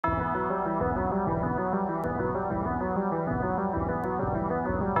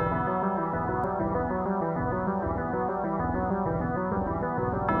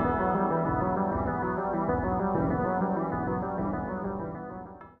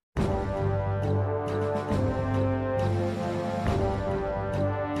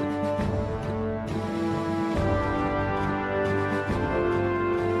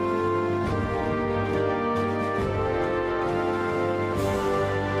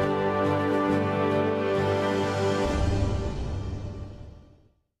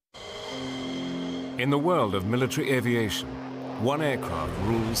In the world of military aviation, one aircraft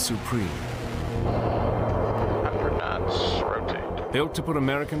rules supreme. 100 knots, rotate. Built to put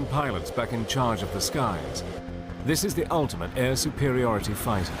American pilots back in charge of the skies, this is the ultimate air superiority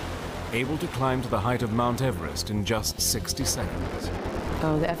fighter, able to climb to the height of Mount Everest in just 60 seconds.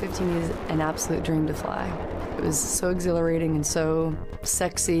 Oh, the F-15 is an absolute dream to fly. It was so exhilarating and so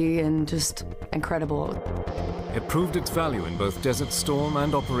sexy and just incredible. It proved its value in both Desert Storm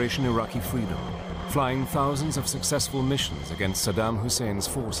and Operation Iraqi Freedom, flying thousands of successful missions against Saddam Hussein's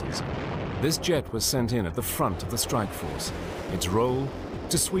forces. This jet was sent in at the front of the strike force. Its role,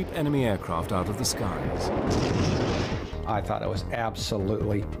 to sweep enemy aircraft out of the skies. I thought it was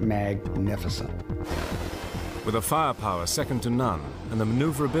absolutely magnificent. With a firepower second to none and the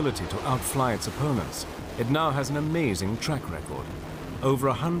maneuverability to outfly its opponents, it now has an amazing track record. Over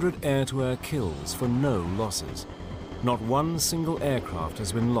 100 air-to-air kills for no losses. Not one single aircraft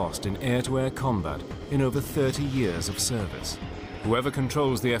has been lost in air-to-air combat in over 30 years of service. Whoever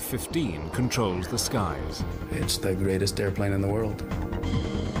controls the F-15 controls the skies. It's the greatest airplane in the world.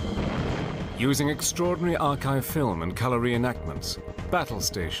 Using extraordinary archive film and color reenactments, Battle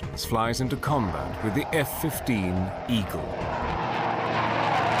Stations flies into combat with the F-15 Eagle.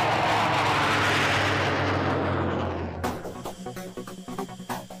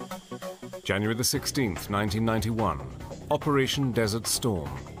 January the 16th, 1991, Operation Desert Storm.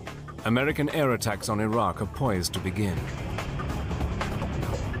 American air attacks on Iraq are poised to begin.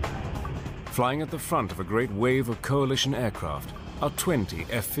 Flying at the front of a great wave of coalition aircraft are 20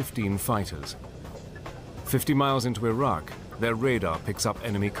 F-15 fighters. 50 miles into Iraq, their radar picks up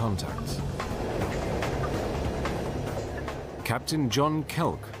enemy contacts. Captain John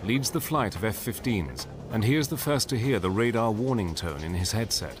Kelk leads the flight of F-15s, and he is the first to hear the radar warning tone in his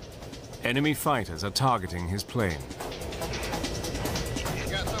headset. Enemy fighters are targeting his plane. You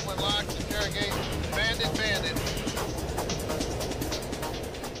got someone locked, interrogate, bandit.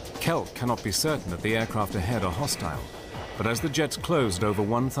 Kelk cannot be certain that the aircraft ahead are hostile, but as the jets close at over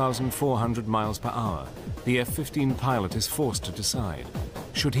 1,400 miles per hour, the F-15 pilot is forced to decide,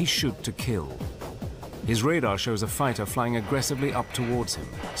 should he shoot to kill? His radar shows a fighter flying aggressively up towards him,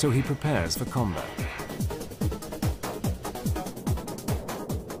 so he prepares for combat.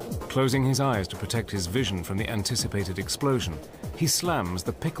 Closing his eyes to protect his vision from the anticipated explosion, he slams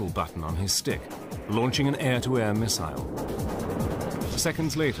the pickle button on his stick, launching an air-to-air missile.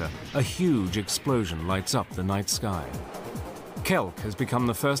 Seconds later, a huge explosion lights up the night sky. Kelk has become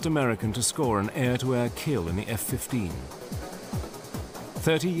the first American to score an air-to-air kill in the F-15.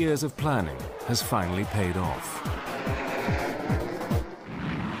 30 years of planning has finally paid off.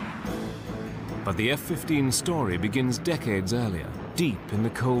 But the F-15 story begins decades earlier, deep in the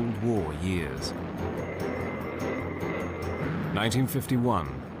Cold War years. 1951,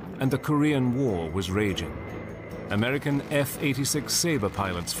 and the Korean War was raging. American F-86 Sabre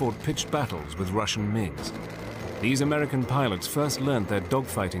pilots fought pitched battles with Russian MiGs. These American pilots first learned their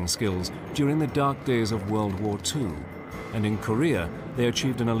dogfighting skills during the dark days of World War II, and in Korea, they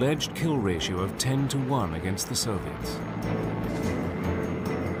achieved an alleged kill ratio of 10-1 against the Soviets.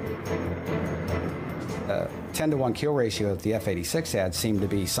 10-1 kill ratio that the F-86 had seemed to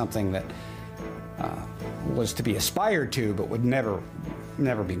be something that was to be aspired to, but would never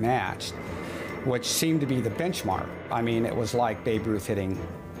be matched, which seemed to be the benchmark. I mean, it was like Babe Ruth hitting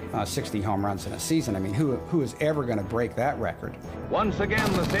 60 home runs in a season. I mean, who is ever going to break that record? Once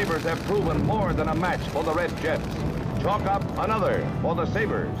again, the Sabres have proven more than a match for the Red Jets. Chalk up another for the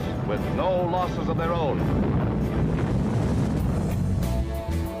Sabres with no losses of their own.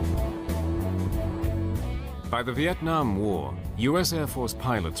 By the Vietnam War, US Air Force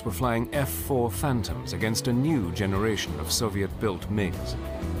pilots were flying F-4 Phantoms against a new generation of Soviet-built MiGs.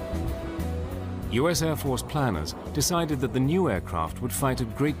 US Air Force planners decided that the new aircraft would fight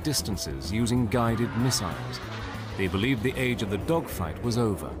at great distances using guided missiles. They believed the age of the dogfight was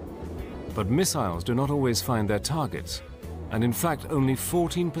over. But missiles do not always find their targets, and in fact only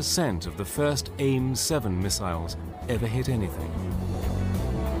 14% of the first AIM-7 missiles ever hit anything.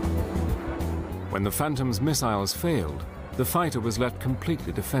 When the Phantom's missiles failed, the fighter was left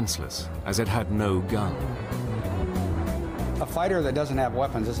completely defenseless, as it had no gun. A fighter that doesn't have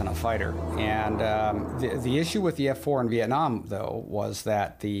weapons isn't a fighter. And the issue with the F-4 in Vietnam, though, was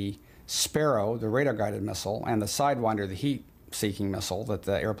that the Sparrow, the radar-guided missile, and the Sidewinder, the heat-seeking missile that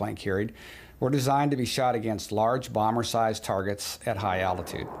the airplane carried, were designed to be shot against large bomber-sized targets at high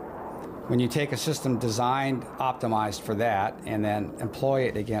altitude. When you take a system designed, optimized for that, and then employ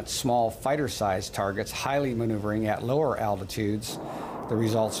it against small fighter-sized targets, highly maneuvering at lower altitudes, the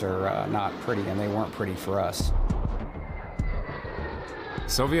results are not pretty, and they weren't pretty for us.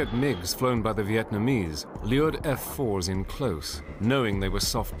 Soviet MiGs flown by the Vietnamese lured F-4s in close, knowing they were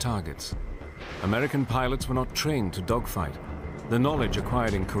soft targets. American pilots were not trained to dogfight. The knowledge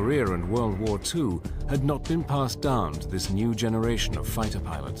acquired in Korea and World War II had not been passed down to this new generation of fighter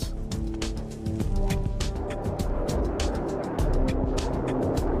pilots.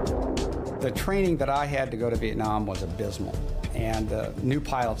 The training that I had to go to Vietnam was abysmal. And the new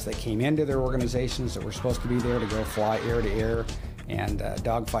pilots that came into their organizations that were supposed to be there to go fly air to air and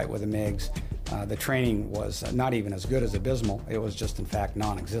dogfight with the MiGs, the training was not even as good as abysmal. It was just, in fact,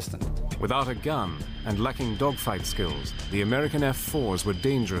 non-existent. Without a gun and lacking dogfight skills, the American F-4s were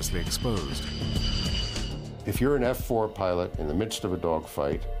dangerously exposed. If you're an F-4 pilot in the midst of a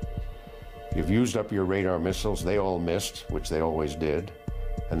dogfight, you've used up your radar missiles, they all missed, which they always did,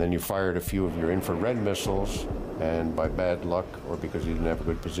 and then you fired a few of your infrared missiles, and by bad luck or because you didn't have a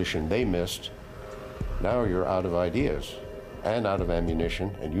good position, they missed. Now you're out of ideas and out of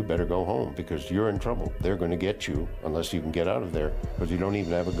ammunition, and you better go home because you're in trouble. They're going to get you unless you can get out of there because you don't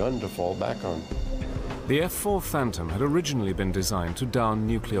even have a gun to fall back on. The F-4 Phantom had originally been designed to down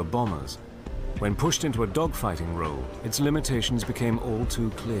nuclear bombers. When pushed into a dogfighting role, its limitations became all too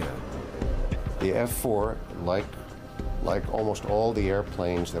clear. The F-4, like almost all the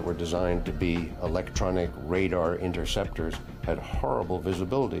airplanes that were designed to be electronic radar interceptors, had horrible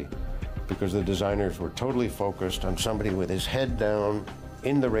visibility because the designers were totally focused on somebody with his head down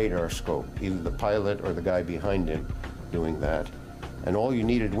in the radar scope, either the pilot or the guy behind him doing that. And all you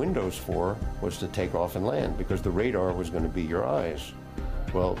needed windows for was to take off and land because the radar was going to be your eyes.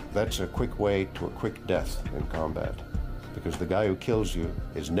 Well, that's a quick way to a quick death in combat because the guy who kills you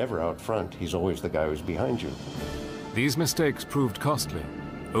is never out front, he's always the guy who's behind you. These mistakes proved costly.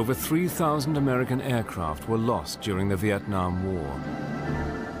 Over 3,000 American aircraft were lost during the Vietnam War.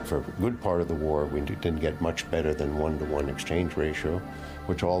 For a good part of the war, we didn't get much better than 1-to-1 exchange ratio,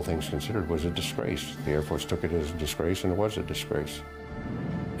 which all things considered was a disgrace. The Air Force took it as a disgrace, and it was a disgrace.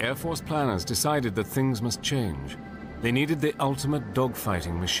 Air Force planners decided that things must change. They needed the ultimate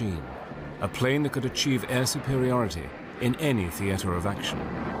dogfighting machine, a plane that could achieve air superiority in any theater of action.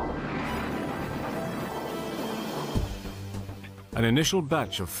 An initial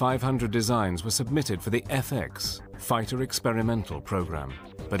batch of 500 designs were submitted for the FX, Fighter Experimental Program,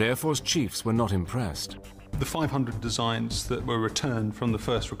 but Air Force chiefs were not impressed. The 500 designs that were returned from the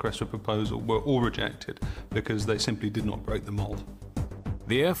first request for proposal were all rejected because they simply did not break the mold.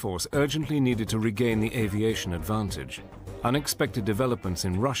 The Air Force urgently needed to regain the aviation advantage. Unexpected developments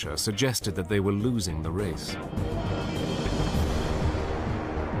in Russia suggested that they were losing the race.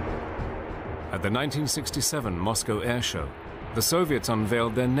 At the 1967 Moscow Air Show, the Soviets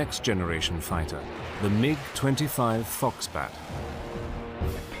unveiled their next generation fighter, the MiG-25 Foxbat.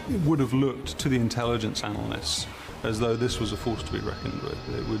 It would have looked to the intelligence analysts as though this was a force to be reckoned with.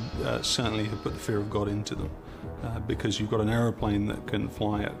 It would certainly have put the fear of God into them because you've got an aeroplane that can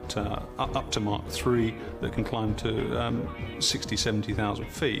fly at up to Mach 3, that can climb to 60, 70,000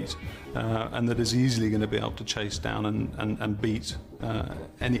 feet, and that is easily going to be able to chase down and beat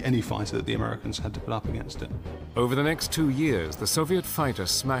any fighter that the Americans had to put up against it. Over the next 2 years, the Soviet fighter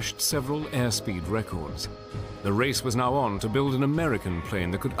smashed several airspeed records. The race was now on to build an American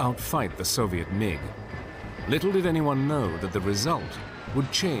plane that could outfight the Soviet MiG. Little did anyone know that the result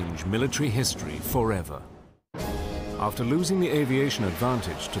would change military history forever. After losing the aviation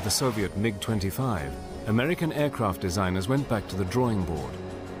advantage to the Soviet MiG-25, American aircraft designers went back to the drawing board.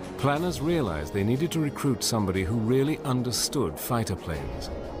 Planners realized they needed to recruit somebody who really understood fighter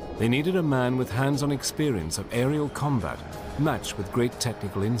planes. They needed a man with hands-on experience of aerial combat, matched with great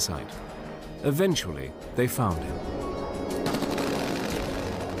technical insight. Eventually, they found him.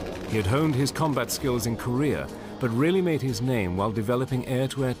 He had honed his combat skills in Korea, but really made his name while developing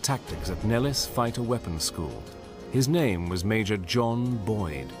air-to-air tactics at Nellis Fighter Weapons School. His name was Major John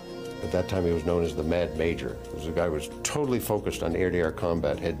Boyd. At that time, he was known as the Mad Major. He was a guy who was totally focused on air-to-air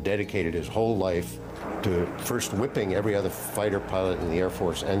combat, had dedicated his whole life to first whipping every other fighter pilot in the Air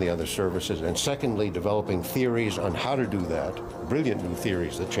Force and the other services, and secondly, developing theories on how to do that, brilliant new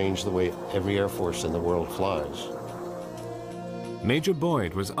theories that changed the way every Air Force in the world flies. Major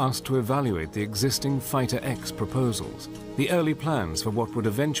Boyd was asked to evaluate the existing Fighter X proposals, the early plans for what would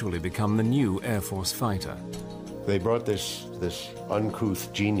eventually become the new Air Force fighter. They brought this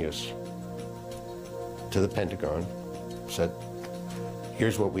uncouth genius to the Pentagon, said,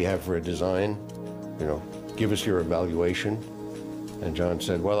 here's what we have for a design, give us your evaluation. And John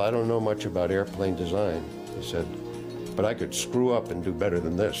said, well, I don't know much about airplane design. He said, but I could screw up and do better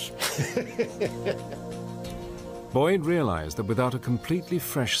than this. Boyd realized that without a completely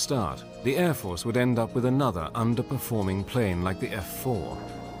fresh start, the Air Force would end up with another underperforming plane like the F-4.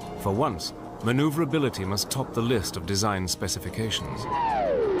 For once, maneuverability must top the list of design specifications.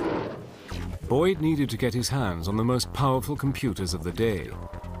 Boyd needed to get his hands on the most powerful computers of the day.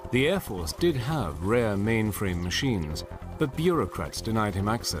 The Air Force did have rare mainframe machines, but bureaucrats denied him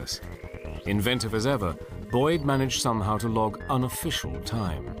access. Inventive as ever, Boyd managed somehow to log unofficial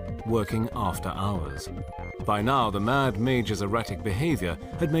time, working after hours. By now, the mad major's erratic behavior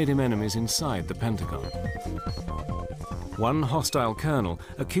had made him enemies inside the Pentagon. One hostile colonel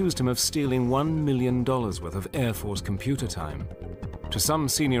accused him of stealing $1 million worth of Air Force computer time. To some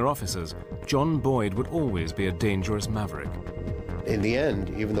senior officers, John Boyd would always be a dangerous maverick. In the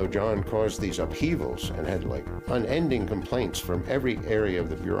end, even though John caused these upheavals and had like unending complaints from every area of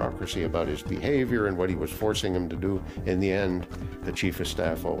the bureaucracy about his behavior and what he was forcing him to do, in the end, the chief of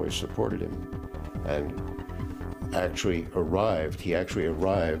staff always supported him. And he actually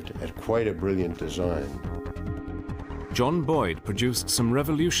arrived at quite a brilliant design. John Boyd produced some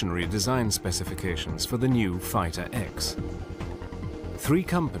revolutionary design specifications for the new Fighter X. 3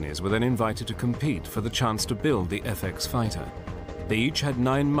 companies were then invited to compete for the chance to build the FX fighter. They each had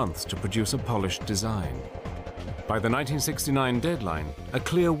 9 months to produce a polished design. By the 1969 deadline, a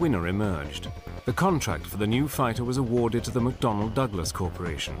clear winner emerged. The contract for the new fighter was awarded to the McDonnell Douglas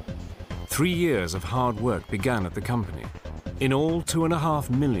Corporation. 3 years of hard work began at the company. In all, 2.5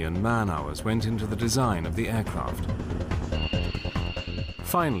 million man-hours went into the design of the aircraft.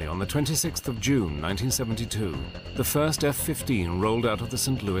 Finally, on the 26th of June 1972, the first F-15 rolled out of the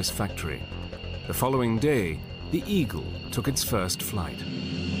St. Louis factory. The following day, the Eagle took its first flight.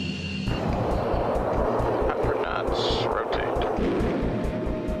 100 knots, rotate.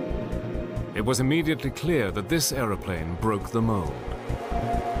 It was immediately clear that this aeroplane broke the mold.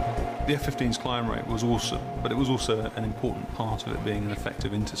 The F-15's climb rate was awesome, but it was also an important part of it being an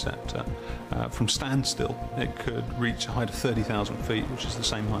effective interceptor. From standstill, it could reach a height of 30,000 feet, which is the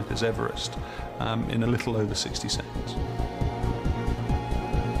same height as Everest, in a little over 60 seconds.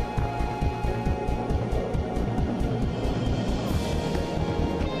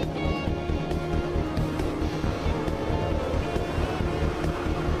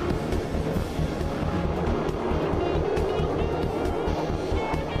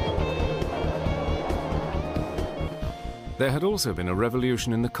 There had also been a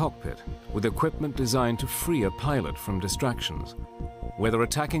revolution in the cockpit, with equipment designed to free a pilot from distractions. Whether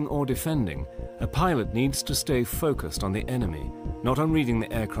attacking or defending, a pilot needs to stay focused on the enemy, not on reading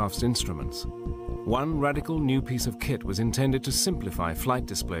the aircraft's instruments. One radical new piece of kit was intended to simplify flight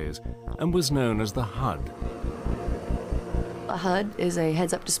displays and was known as the HUD. A HUD is a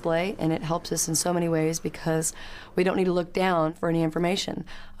heads-up display, and it helps us in so many ways because we don't need to look down for any information.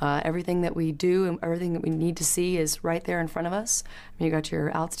 Everything that we do and everything that we need to see is right there in front of us. You've got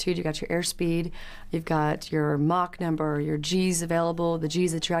your altitude, you've got your airspeed, you've got your Mach number, your G's available, the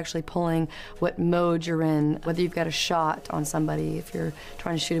G's that you're actually pulling, what mode you're in, whether you've got a shot on somebody, if you're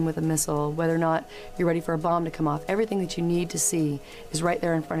trying to shoot him with a missile, whether or not you're ready for a bomb to come off. Everything that you need to see is right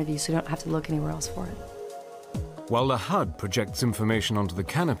there in front of you, so you don't have to look anywhere else for it. While the HUD projects information onto the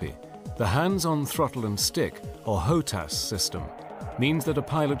canopy, the hands-on throttle and stick, or HOTAS system, means that a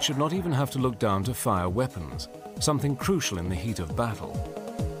pilot should not even have to look down to fire weapons, something crucial in the heat of battle.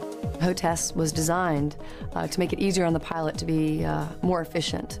 HOTAS was designed to make it easier on the pilot to be more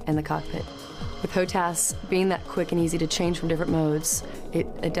efficient in the cockpit. With HOTAS being that quick and easy to change from different modes,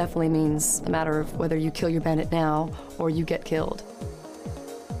 it definitely means a matter of whether you kill your bandit now or you get killed.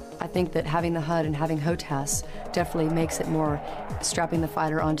 I think that having the HUD and having HOTAS definitely makes it more strapping the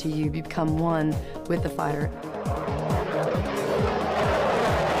fighter onto you. You become one with the fighter.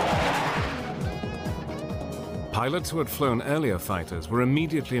 Pilots who had flown earlier fighters were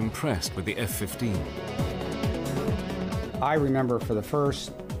immediately impressed with the F-15. I remember for the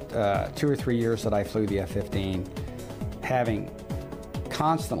first 2 or 3 years that I flew the F-15, having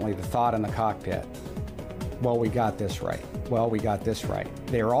constantly the thought in the cockpit, well, we got this right. Well, we got this right.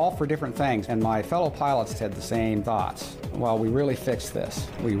 They were all for different things, and my fellow pilots had the same thoughts. Well, we really fixed this.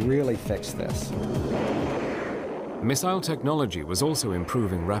 We really fixed this. Missile technology was also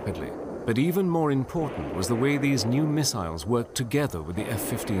improving rapidly, but even more important was the way these new missiles worked together with the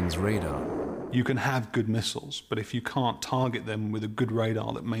F-15's radar. You can have good missiles, but if you can't target them with a good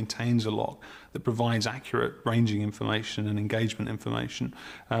radar that maintains a lock, that provides accurate ranging information and engagement information,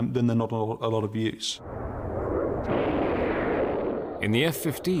 then they're not a lot of use. In the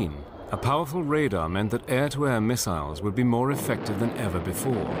F-15, a powerful radar meant that air-to-air missiles would be more effective than ever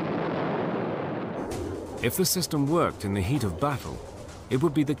before. If the system worked in the heat of battle, it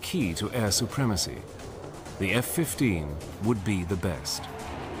would be the key to air supremacy. the F-15 would be the best.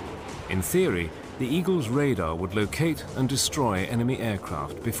 In theory, the Eagle's radar would locate and destroy enemy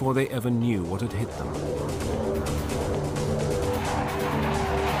aircraft before they ever knew what had hit them.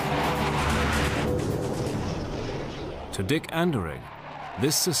 To Dick Anderegg,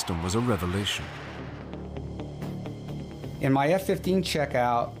 this system was a revelation. In my F-15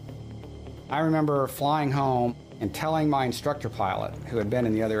 checkout, I remember flying home and telling my instructor pilot, who had been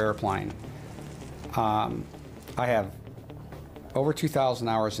in the other airplane, I have over 2,000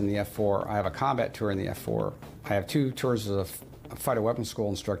 hours in the F-4. I have a combat tour in the F-4. I have 2 tours as a fighter weapons school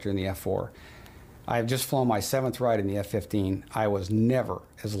instructor in the F-4. I have just flown my 7th ride in the F-15. I was never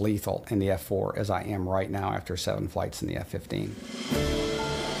as lethal in the F-4 as I am right now after 7 flights in the F-15.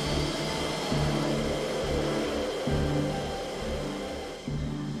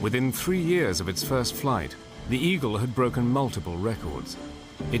 Within 3 years of its first flight, the Eagle had broken multiple records.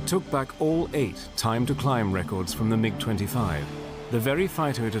 It took back all 8 time-to-climb records from the MiG-25, the very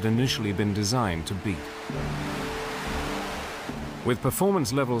fighter it had initially been designed to beat. With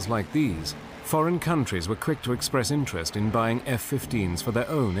performance levels like these, foreign countries were quick to express interest in buying F-15s for their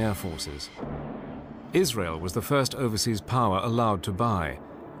own air forces. Israel was the first overseas power allowed to buy,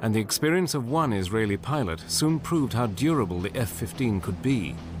 and the experience of one Israeli pilot soon proved how durable the F-15 could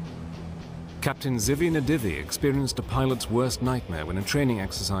be. Captain Zivi Nadivi experienced a pilot's worst nightmare when a training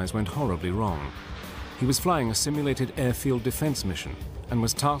exercise went horribly wrong. He was flying a simulated airfield defense mission and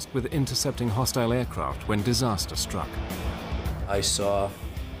was tasked with intercepting hostile aircraft when disaster struck. I saw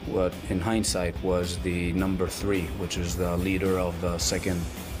what in hindsight was the number 3, which is the leader of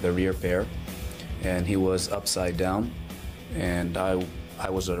the rear pair, and he was upside down, and I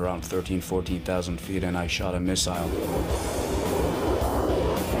was at around 14,000 feet, and I shot a missile.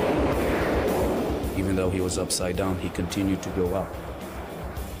 Even though he was upside down, he continued to go up.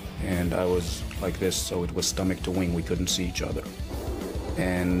 And I was like this, so it was stomach to wing. We couldn't see each other.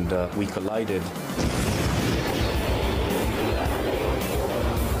 And we collided.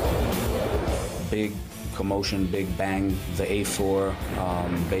 Big commotion, big bang. The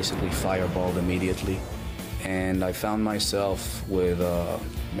A4 basically fireballed immediately. And I found myself with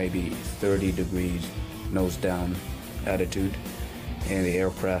maybe 30 degrees nose down attitude, and the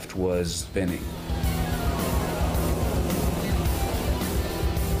aircraft was spinning.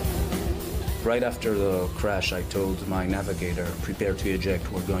 Right after the crash, I told my navigator, prepare to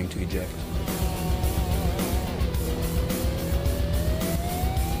eject, we're going to eject.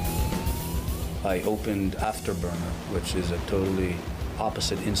 I opened afterburner, which is a totally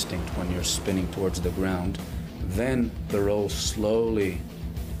opposite instinct when you're spinning towards the ground. Then the roll slowly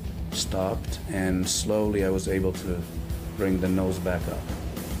stopped, and slowly I was able to bring the nose back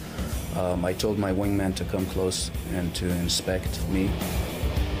up. I told my wingman to come close and to inspect me.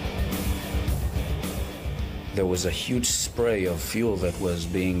 There was a huge spray of fuel that was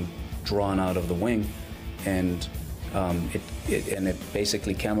being drawn out of the wing, and it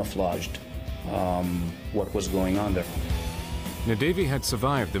basically camouflaged what was going on there. Nadivi had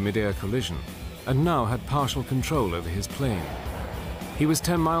survived the mid-air collision and now had partial control over his plane. He was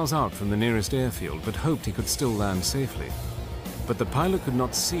 10 miles out from the nearest airfield, but hoped he could still land safely. But the pilot could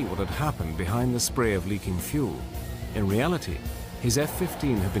not see what had happened behind the spray of leaking fuel. In reality, his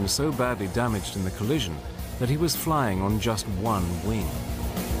F-15 had been so badly damaged in the collision that he was flying on just one wing.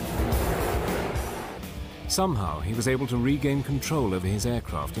 Somehow, he was able to regain control over his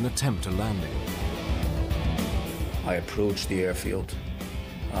aircraft and attempt a landing. I approached the airfield.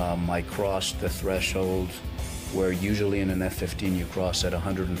 I crossed the threshold where usually in an F-15 you cross at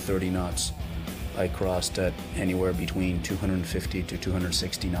 130 knots. I crossed at anywhere between 250 to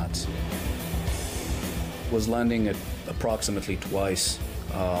 260 knots. Was landing at approximately twice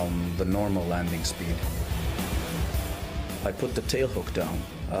the normal landing speed. I put the tail hook down.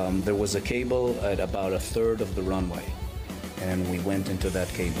 There was a cable at about 1/3 of the runway, and we went into that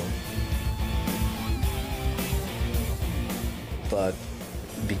cable. But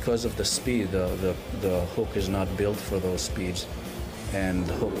because of the speed, the hook is not built for those speeds, and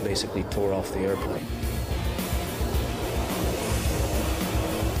the hook basically tore off the airplane.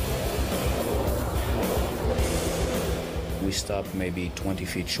 We stopped maybe 20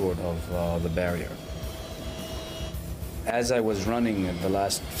 feet short of the barrier. As I was running the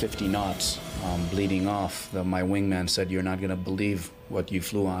last 50 knots, bleeding off, my wingman said, "You're not going to believe what you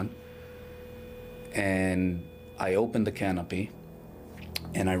flew on." And I opened the canopy,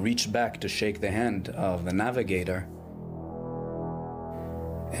 and I reached back to shake the hand of the navigator.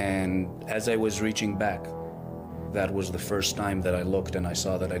 And as I was reaching back, that was the first time that I looked and I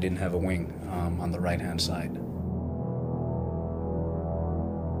saw that I didn't have a wing on the right-hand side.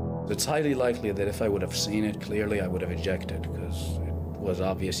 It's highly likely that if I would have seen it clearly, I would have ejected, because it was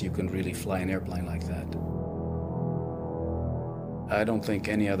obvious you couldn't really fly an airplane like that. I don't think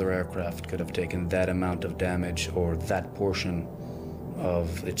any other aircraft could have taken that amount of damage or that portion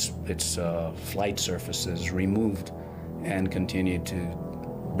of its flight surfaces removed and continued to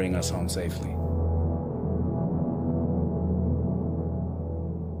bring us home safely.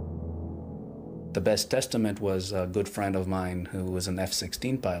 The best testament was a good friend of mine who was an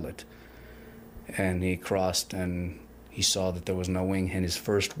F-16 pilot, and he crossed and he saw that there was no wing, and his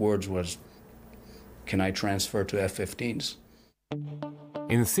first words was, "Can I transfer to F-15s?"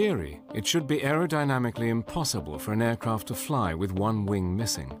 In theory, it should be aerodynamically impossible for an aircraft to fly with one wing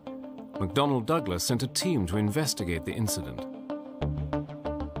missing. McDonnell Douglas sent a team to investigate the incident.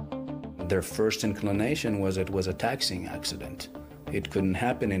 Their first inclination was it was a taxiing accident. It couldn't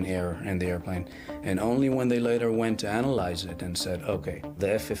happen in air in the airplane. And only when they later went to analyze it and said, okay,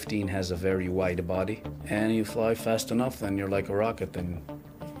 the F-15 has a very wide body, and you fly fast enough, then you're like a rocket, then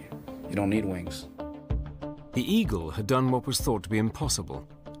you don't need wings. The Eagle had done what was thought to be impossible.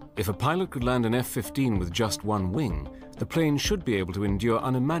 If a pilot could land an F-15 with just one wing, the plane should be able to endure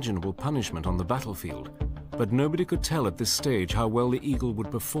unimaginable punishment on the battlefield. But nobody could tell at this stage how well the Eagle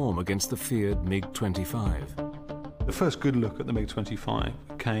would perform against the feared MiG-25. The first good look at the MiG-25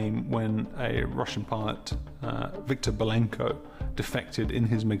 came when a Russian pilot, Viktor Belenko, defected in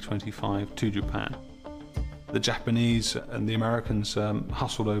his MiG-25 to Japan. The Japanese and the Americans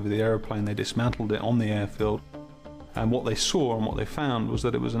hustled over the aeroplane, they dismantled it on the airfield, and what they saw and what they found was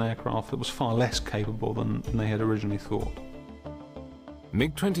that it was an aircraft that was far less capable than they had originally thought.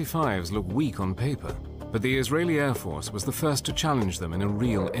 MiG-25s look weak on paper, but the Israeli Air Force was the first to challenge them in a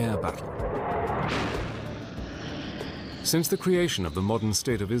real air battle. Since the creation of the modern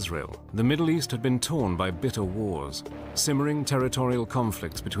state of Israel, the Middle East had been torn by bitter wars. Simmering territorial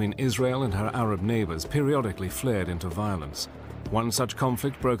conflicts between Israel and her Arab neighbors periodically flared into violence. One such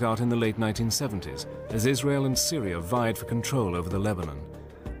conflict broke out in the late 1970s, as Israel and Syria vied for control over the Lebanon.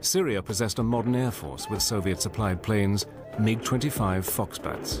 Syria possessed a modern air force with Soviet-supplied planes, MiG-25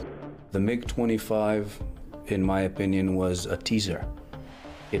 Foxbats. The MiG-25, in my opinion, was a teaser.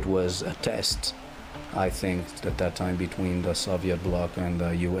 It was a test, I think, at that time between the Soviet bloc and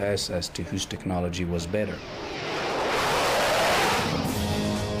the US as to whose technology was better.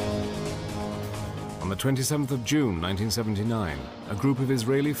 On the 27th of June 1979, a group of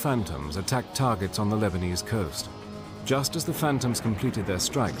Israeli Phantoms attacked targets on the Lebanese coast. Just as the Phantoms completed their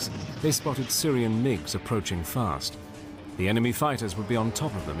strikes, they spotted Syrian MiGs approaching fast. The enemy fighters would be on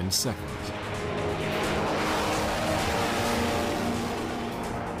top of them in seconds.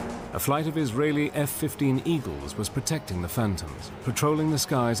 A flight of Israeli F-15 Eagles was protecting the Phantoms, patrolling the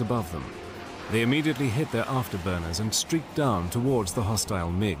skies above them. They immediately hit their afterburners and streaked down towards the hostile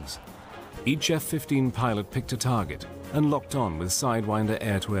MiGs. Each F-15 pilot picked a target and locked on with Sidewinder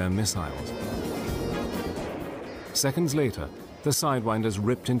air-to-air missiles. Seconds later, the Sidewinders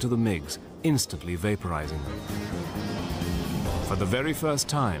ripped into the MiGs, instantly vaporizing them. For the very first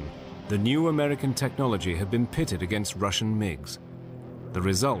time, the new American technology had been pitted against Russian MiGs. The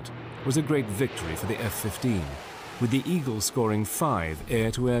result was a great victory for the F-15, with the Eagle scoring 5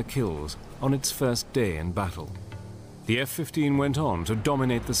 air-to-air kills on its first day in battle. The F-15 went on to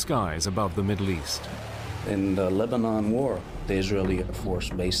dominate the skies above the Middle East. In the Lebanon War, the Israeli Air Force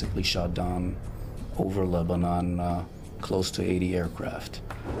basically shot down over Lebanon close to 80 aircraft.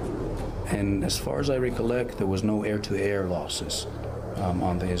 And as far as I recollect, there was no air-to-air losses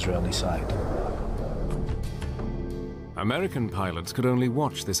on the Israeli side. American pilots could only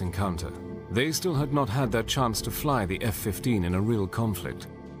watch this encounter. They still had not had their chance to fly the F-15 in a real conflict.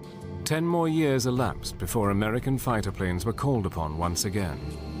 10 more years elapsed before American fighter planes were called upon once again.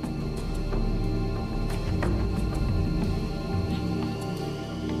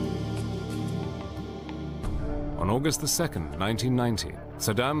 On August 2nd, 1990,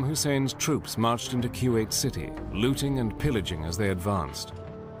 Saddam Hussein's troops marched into Kuwait City, looting and pillaging as they advanced.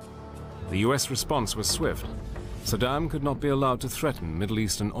 The US response was swift. Saddam could not be allowed to threaten Middle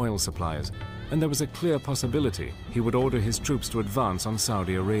Eastern oil supplies, and there was a clear possibility he would order his troops to advance on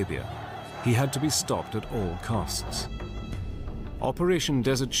Saudi Arabia. He had to be stopped at all costs. Operation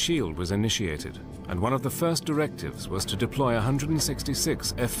Desert Shield was initiated, and one of the first directives was to deploy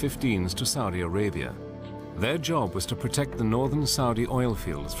 166 F-15s to Saudi Arabia. Their job was to protect the northern Saudi oil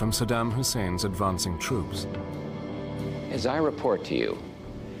fields from Saddam Hussein's advancing troops. As I report to you,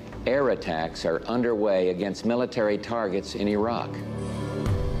 air attacks are underway against military targets in Iraq.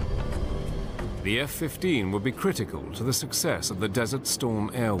 The F-15 would be critical to the success of the Desert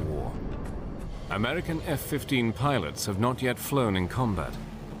Storm air war. American F-15 pilots have not yet flown in combat.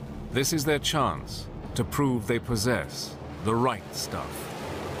 This is their chance to prove they possess the right stuff.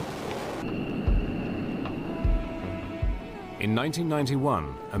 In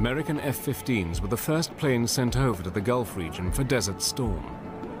 1991, American F-15s were the first planes sent over to the Gulf region for Desert Storm.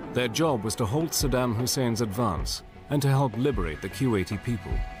 Their job was to halt Saddam Hussein's advance and to help liberate the Kuwaiti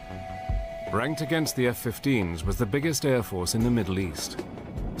people. Ranked against the F-15s was the biggest air force in the Middle East.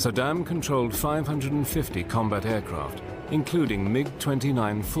 Saddam controlled 550 combat aircraft, including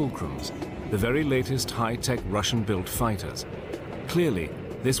MiG-29 Fulcrums, the very latest high-tech Russian-built fighters. Clearly,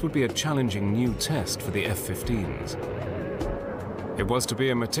 this would be a challenging new test for the F-15s. It was to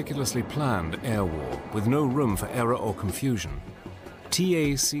be a meticulously planned air war with no room for error or confusion.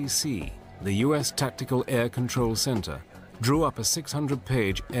 TACC, the U.S. Tactical Air Control Center, drew up a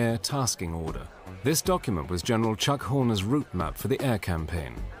 600-page air tasking order. This document was General Chuck Horner's route map for the air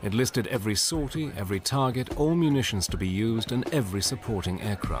campaign. It listed every sortie, every target, all munitions to be used, and every supporting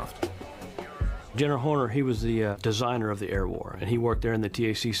aircraft. General Horner, he was the designer of the air war, and he worked there in the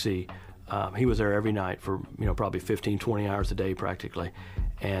TACC. He was there every night for, probably 15, 20 hours a day practically.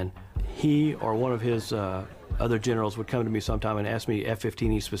 And he or one of his other generals would come to me sometime and ask me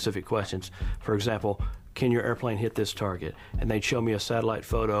F-15E specific questions. For example, can your airplane hit this target? And they'd show me a satellite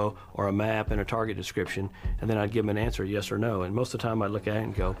photo or a map and a target description, and then I'd give them an answer, yes or no. And most of the time I'd look at it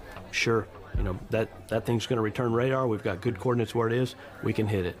and go, sure, that thing's going to return radar. We've got good coordinates where it is. We can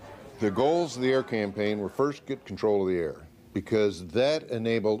hit it. The goals of the air campaign were first get control of the air, because that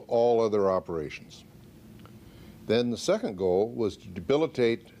enabled all other operations. Then the second goal was to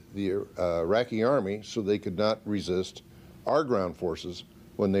debilitate the Iraqi army so they could not resist our ground forces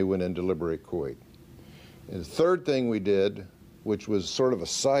when they went in to liberate Kuwait. And the third thing we did, which was sort of a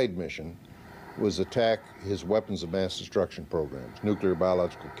side mission, was attack his weapons of mass destruction programs, nuclear,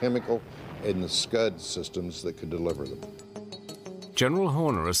 biological, chemical, and the Scud systems that could deliver them. General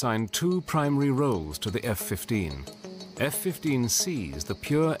Horner assigned two primary roles to the F-15. F-15Cs, the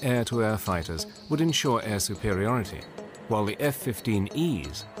pure air-to-air fighters, would ensure air superiority, while the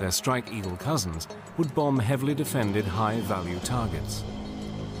F-15Es, their Strike Eagle cousins, would bomb heavily defended high-value targets.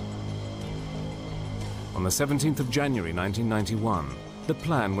 On the 17th of January 1991, the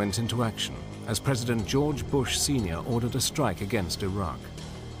plan went into action as President George Bush Sr. ordered a strike against Iraq.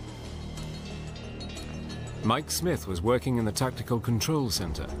 Mike Smith was working in the Tactical Control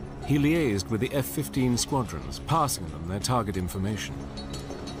Center. He liaised with the F-15 squadrons, passing them their target information.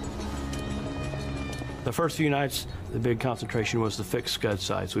 The first few nights, the big concentration was the fixed Scud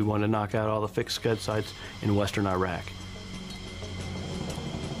sites. We wanted to knock out all the fixed Scud sites in western Iraq.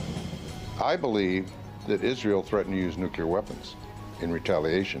 I believe that Israel threatened to use nuclear weapons in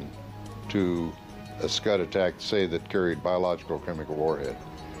retaliation to a Scud attack, say, that carried biological or chemical warhead.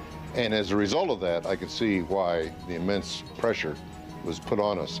 And as a result of that, I could see why the immense pressure was put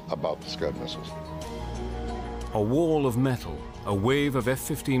on us about the Scud missiles. A wall of metal, a wave of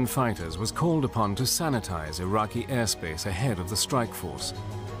F-15 fighters was called upon to sanitize Iraqi airspace ahead of the strike force.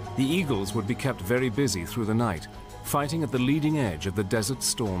 The Eagles would be kept very busy through the night, fighting at the leading edge of the Desert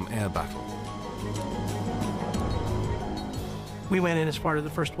Storm air battle. We went in as part of the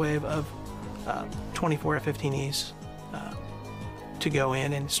first wave of 24 F-15Es to go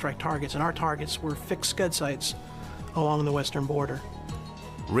in and strike targets, and our targets were fixed Scud sites along the western border.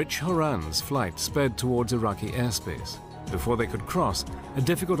 Rich Horan's flight sped towards Iraqi airspace. Before they could cross, a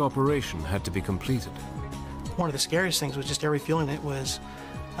difficult operation had to be completed. One of the scariest things was just air refueling. It was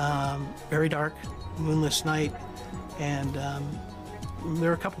very dark, moonless night, and there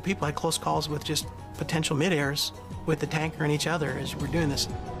were a couple people had close calls with just potential mid-airs with the tanker and each other as we're doing this.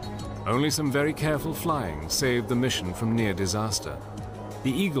 Only some very careful flying saved the mission from near disaster.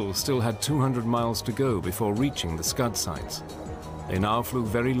 The Eagles still had 200 miles to go before reaching the Scud sites. They now flew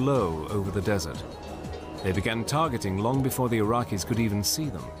very low over the desert. They began targeting long before the Iraqis could even see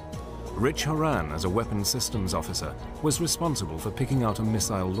them. Rich Horan, as a weapons systems officer, was responsible for picking out a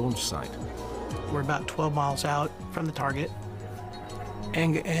missile launch site. We're about 12 miles out from the target,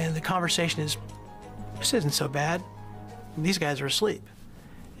 and the conversation is, this isn't so bad. These guys are asleep.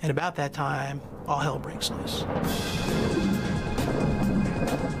 And about that time, all hell breaks loose.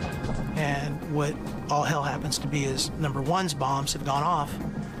 And what all hell happens to be is number one's bombs have gone off,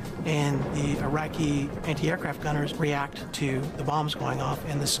 and the Iraqi anti-aircraft gunners react to the bombs going off,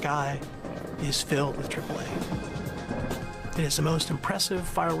 and the sky is filled with AAA. It is the most impressive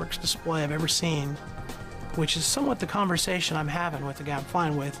fireworks display I've ever seen, which is somewhat the conversation I'm having with the guy I'm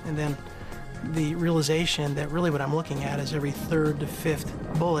flying with, and then the realization that really what I'm looking at is every third to fifth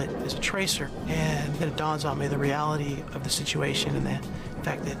bullet is a tracer, and then it dawns on me the reality of the situation and the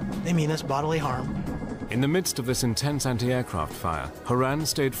fact that they mean us bodily harm In the midst of this intense anti-aircraft fire, Horan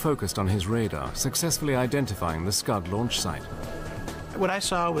stayed focused on his radar, successfully identifying the Scud launch site. What I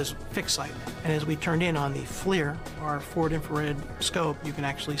saw was fixed sight, and as we turned in on the FLIR, our forward infrared scope, you can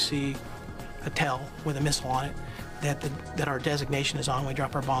actually see a tell with a missile on it that our designation is on. We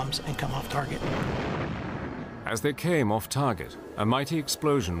drop our bombs and come off target. As they came off target, a mighty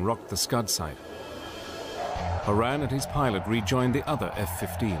explosion rocked the Scud site. Horan and his pilot rejoined the other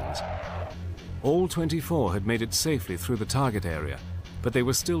F-15s. All 24 had made it safely through the target area, but they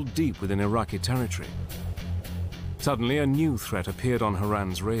were still deep within Iraqi territory. Suddenly, a new threat appeared on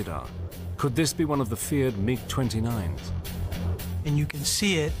Horan's radar. Could this be one of the feared MiG-29s? And you can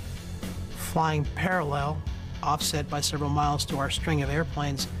see it flying parallel, offset by several miles to our string of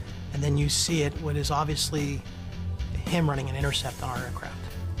airplanes, and then you see it, what is obviously him running an intercept on our aircraft.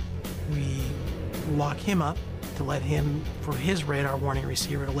 We lock him up to let him, for his radar warning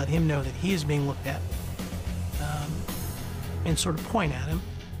receiver, to let him know that he is being looked at, and sort of point at him,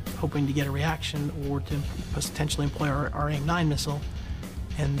 hoping to get a reaction or to potentially employ our AIM-9 missile,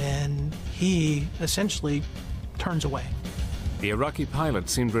 and then he essentially turns away. The Iraqi pilot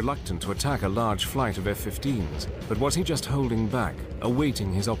seemed reluctant to attack a large flight of F-15s, but was he just holding back,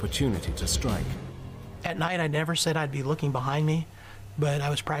 awaiting his opportunity to strike? At night, I never said I'd be looking behind me, but I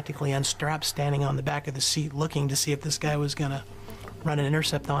was practically unstrapped, standing on the back of the seat, looking to see if this guy was gonna run an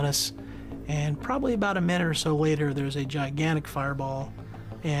intercept on us. And probably about a minute or so later, there's a gigantic fireball,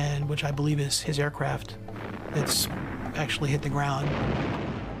 and which I believe is his aircraft, that's actually hit the ground.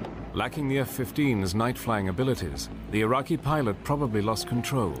 Lacking the F-15's night-flying abilities, the Iraqi pilot probably lost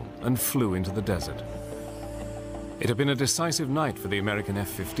control and flew into the desert. It had been a decisive night for the American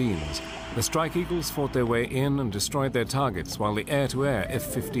F-15s. The Strike Eagles fought their way in and destroyed their targets, while the air-to-air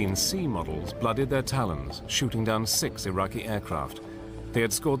F-15C models blooded their talons, shooting down 6 Iraqi aircraft. They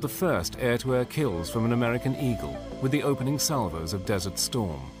had scored the first air-to-air kills from an American Eagle with the opening salvos of Desert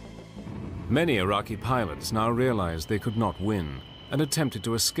Storm. Many Iraqi pilots now realized they could not win and attempted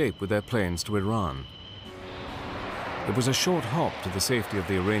to escape with their planes to Iran. It was a short hop to the safety of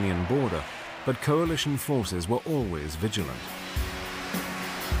the Iranian border, but coalition forces were always vigilant.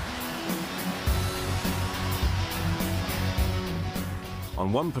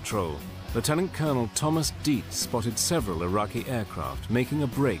 On one patrol, Lieutenant Colonel Thomas Dietz spotted several Iraqi aircraft making a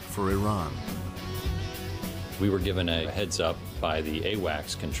break for Iran. We were given a heads up by the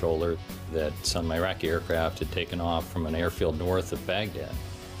AWACS controller that some Iraqi aircraft had taken off from an airfield north of Baghdad.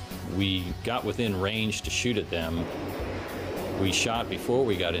 We got within range to shoot at them. We shot before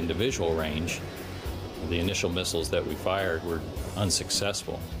we got into visual range. The initial missiles that we fired were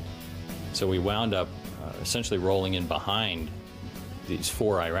unsuccessful. So we wound up essentially rolling in behind these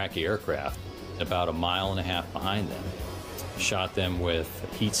 4 Iraqi aircraft, about 1.5 miles behind them. Shot them with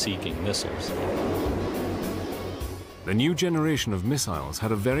heat-seeking missiles. The new generation of missiles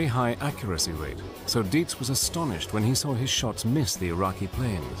had a very high accuracy rate, so Dietz was astonished when he saw his shots miss the Iraqi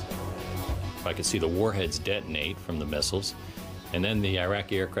planes. I could see the warheads detonate from the missiles, and then the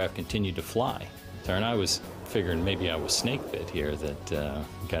Iraqi aircraft continued to fly. And I was figuring maybe I was snake bit here, that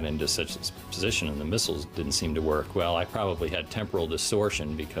got into such a position and the missiles didn't seem to work. Well, I probably had temporal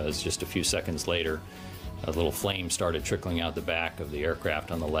distortion, because just a few seconds later, a little flame started trickling out the back of the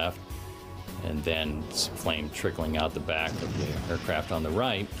aircraft on the left, and then flame trickling out the back of the aircraft on the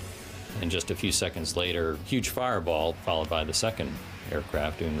right. And just a few seconds later, huge fireball, followed by the second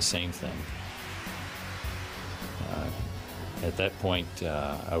aircraft doing the same thing. At that point,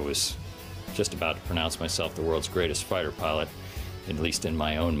 I was just about to pronounce myself the world's greatest fighter pilot, at least in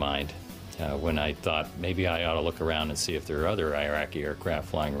my own mind, when I thought maybe I ought to look around and see if there are other Iraqi aircraft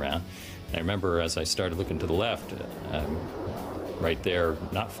flying around. And I remember as I started looking to the left, right there,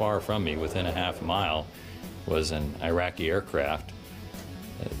 not far from me, within a half mile, was an Iraqi aircraft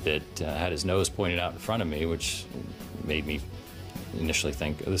that had his nose pointed out in front of me, which made me initially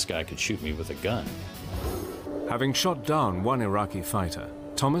think, oh, this guy could shoot me with a gun. Having shot down one Iraqi fighter,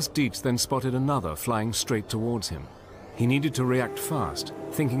 Thomas Dietz then spotted another flying straight towards him. He needed to react fast,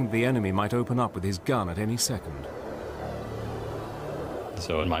 thinking the enemy might open up with his gun at any second.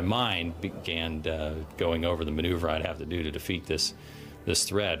 So in my mind began going over the maneuver I'd have to do to defeat this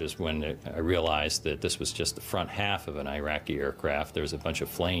threat, is when I realized that this was just the front half of an Iraqi aircraft. There was a bunch of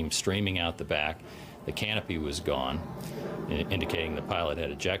flame streaming out the back. The canopy was gone, indicating the pilot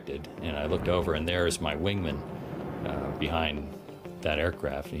had ejected. And I looked over, and there's my wingman behind that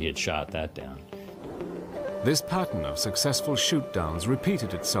aircraft. He had shot that down. This pattern of successful shoot-downs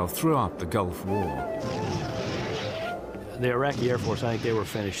repeated itself throughout the Gulf War. The Iraqi Air Force, I think they were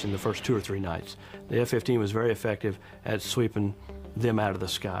finished in the first 2 or 3 nights. The F-15 was very effective at sweeping them out of the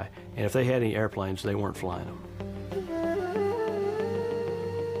sky. And if they had any airplanes, they weren't flying them.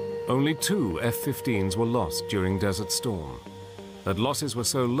 Only 2 F-15s were lost during Desert Storm. That losses were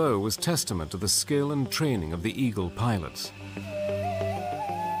so low was testament to the skill and training of the Eagle pilots.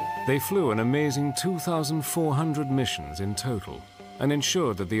 They flew an amazing 2,400 missions in total and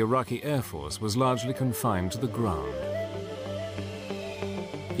ensured that the Iraqi Air Force was largely confined to the ground.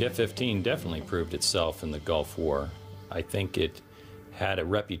 The F-15 definitely proved itself in the Gulf War. I think it had a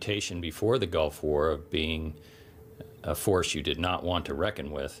reputation before the Gulf War of being a force you did not want to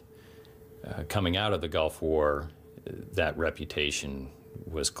reckon with. Coming out of the Gulf War, that reputation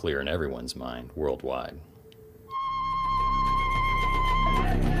was clear in everyone's mind worldwide.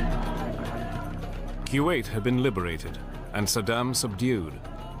 Kuwait had been liberated and Saddam subdued,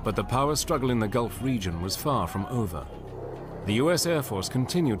 but the power struggle in the Gulf region was far from over. The US Air Force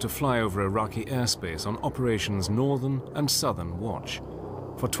continued to fly over Iraqi airspace on Operations Northern and Southern Watch.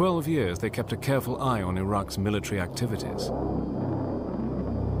 For 12 years, they kept a careful eye on Iraq's military activities.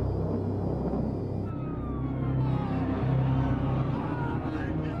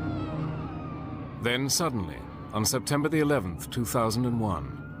 Then suddenly, on September the 11th,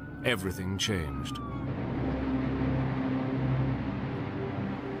 2001, everything changed.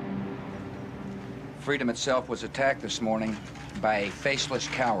 Freedom itself was attacked this morning by a faceless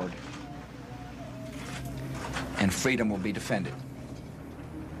coward, and freedom will be defended.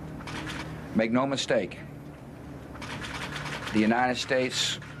 Make no mistake, the United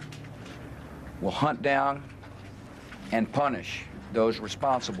States will hunt down and punish those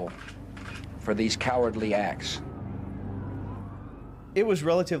responsible for these cowardly acts. It was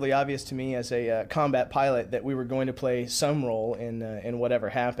relatively obvious to me as a combat pilot that we were going to play some role in whatever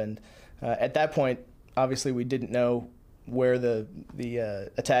happened. At that point, obviously we didn't know where the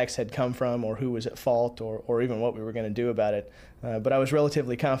attacks had come from or who was at fault or even what we were going to do about it. But I was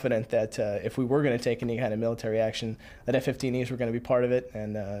relatively confident that if we were going to take any kind of military action, that F-15Es were going to be part of it,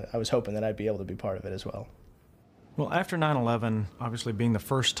 and I was hoping that I'd be able to be part of it as well. Well, after 9/11, obviously being the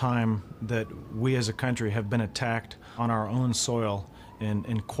first time that we as a country have been attacked on our own soil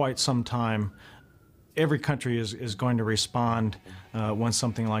in quite some time, every country is going to respond when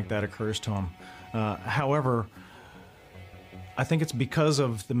something like that occurs to them. However, I think it's because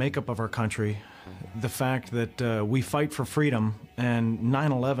of the makeup of our country, the fact that we fight for freedom, and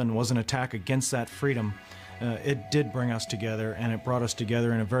 9/11 was an attack against that freedom. It did bring us together, and it brought us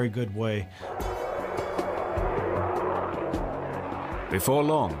together in a very good way. Before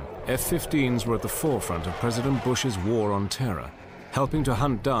long, F-15s were at the forefront of President Bush's war on terror, helping to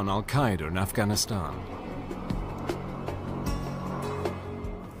hunt down al-Qaeda in Afghanistan.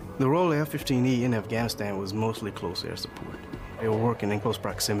 The role of F-15E in Afghanistan was mostly close air support. They were working in close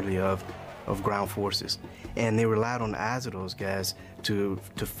proximity of ground forces, and they relied on the eyes of those guys to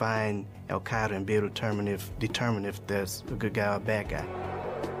find al-Qaeda and be able to determine if there's a good guy or a bad guy.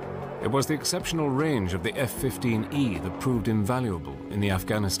 It was the exceptional range of the F-15E that proved invaluable in the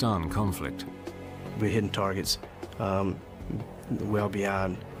Afghanistan conflict. We're hitting targets well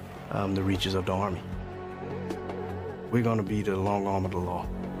beyond the reaches of the Army. We're going to be the long arm of the law.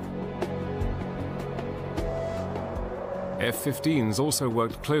 F-15s also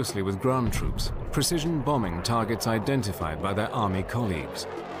worked closely with ground troops, precision bombing targets identified by their Army colleagues.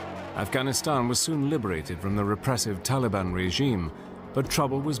 Afghanistan was soon liberated from the repressive Taliban regime, but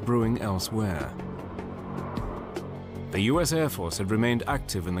trouble was brewing elsewhere. The US Air Force had remained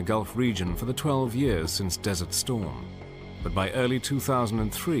active in the Gulf region for the 12 years since Desert Storm. But by early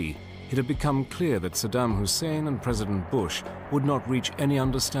 2003, it had become clear that Saddam Hussein and President Bush would not reach any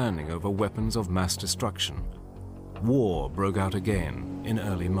understanding over weapons of mass destruction. War broke out again in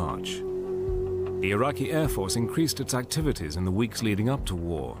early March. The Iraqi Air Force increased its activities in the weeks leading up to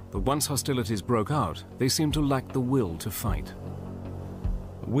war, but once hostilities broke out, they seemed to lack the will to fight.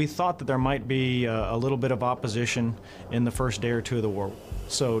 We thought that there might be a little bit of opposition in the first day or two of the war.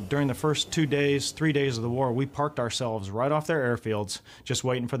 So during the first 2 days, 3 days of the war, we parked ourselves right off their airfields, just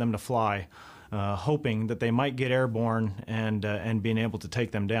waiting for them to fly, hoping that they might get airborne and being able to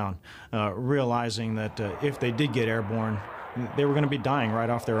take them down, realizing that if they did get airborne, they were going to be dying right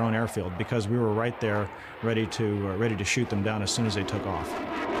off their own airfield because we were right there ready to shoot them down as soon as they took off.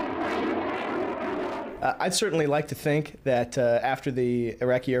 I'd certainly like to think that after the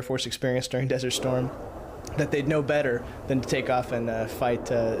Iraqi Air Force experience during Desert Storm, that they'd know better than to take off and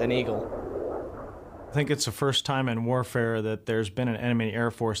fight an Eagle. I think it's the first time in warfare that there's been an enemy Air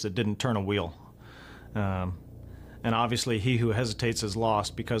Force that didn't turn a wheel. And obviously he who hesitates is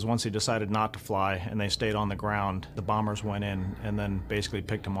lost, because once he decided not to fly and they stayed on the ground, the bombers went in and then basically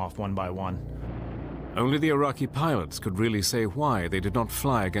picked them off one by one. Only the Iraqi pilots could really say why they did not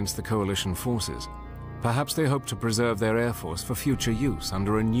fly against the coalition forces. Perhaps they hoped to preserve their air force for future use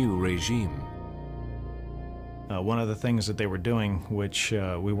under a new regime. One of the things that they were doing, which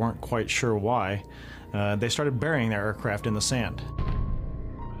we weren't quite sure why, they started burying their aircraft in the sand.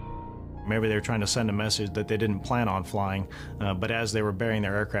 Maybe they were trying to send a message that they didn't plan on flying, but as they were burying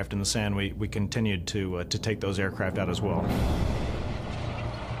their aircraft in the sand, we continued to take those aircraft out as well.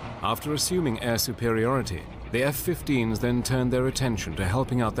 After assuming air superiority, the F-15s then turned their attention to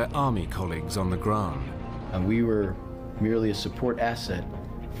helping out their Army colleagues on the ground. We were merely a support asset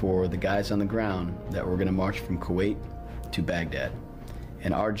for the guys on the ground that were going to march from Kuwait to Baghdad.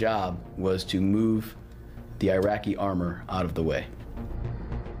 And our job was to move the Iraqi armor out of the way.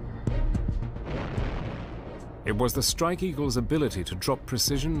 It was the Strike Eagle's ability to drop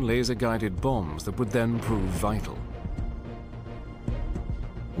precision laser-guided bombs that would then prove vital.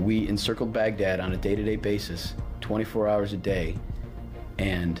 We encircled Baghdad on a day-to-day basis, 24 hours a day,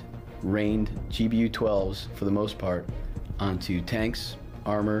 and rained GBU-12s, for the most part, onto tanks,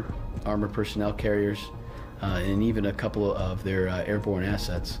 armor personnel carriers, and even a couple of their airborne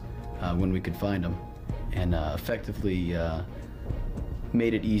assets when we could find them, and effectively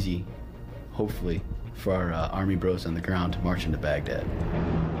made it easy, hopefully, for our Army bros on the ground to march into Baghdad.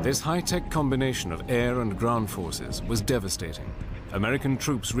 This high-tech combination of air and ground forces was devastating. American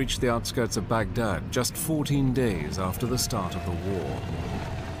troops reached the outskirts of Baghdad just 14 days after the start of the war.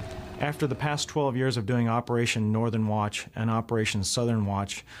 After the past 12 years of doing Operation Northern Watch and Operation Southern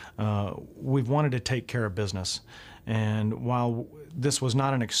Watch, we've wanted to take care of business. And while this was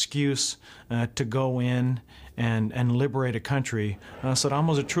not an excuse to go in and liberate a country, Saddam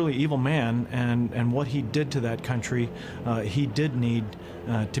was a truly evil man, and what he did to that country, he did need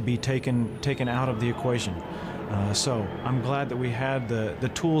to be taken out of the equation. So I'm glad that we had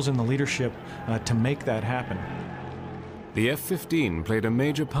the tools and the leadership to make that happen. The F-15 played a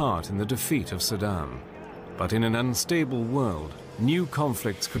major part in the defeat of Saddam. But in an unstable world, new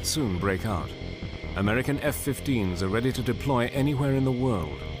conflicts could soon break out. American F-15s are ready to deploy anywhere in the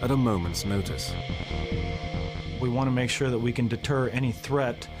world at a moment's notice. We want to make sure that we can deter any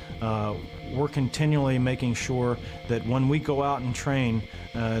threat. We're continually making sure that when we go out and train,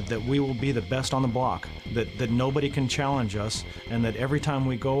 that we will be the best on the block, that nobody can challenge us, and that every time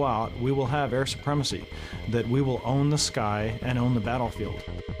we go out, we will have air supremacy, that we will own the sky and own the battlefield.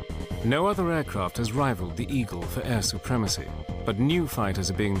 No other aircraft has rivaled the Eagle for air supremacy, but new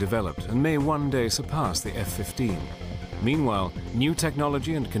fighters are being developed and may one day surpass the F-15. Meanwhile, new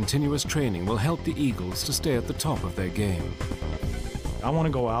technology and continuous training will help the Eagles to stay at the top of their game. I want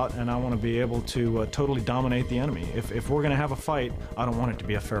to go out and I want to be able to totally dominate the enemy. If we're going to have a fight, I don't want it to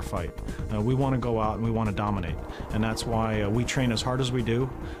be a fair fight. We want to go out and we want to dominate. And that's why we train as hard as we do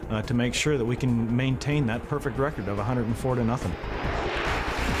to make sure that we can maintain that perfect record of 104-0.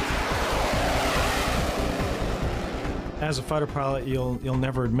 As a fighter pilot, you'll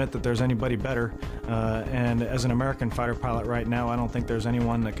never admit that there's anybody better. And as an American fighter pilot right now, I don't think there's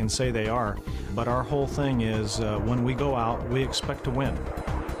anyone that can say they are. But our whole thing is when we go out, we expect to win.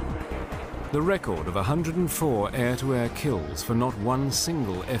 The record of 104 air-to-air kills for not one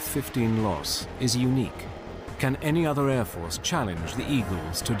single F-15 loss is unique. Can any other Air Force challenge the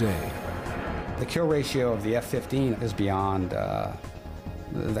Eagles today? The kill ratio of the F-15 is beyond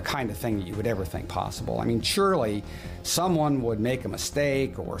the kind of thing that you would ever think possible. I mean, surely someone would make a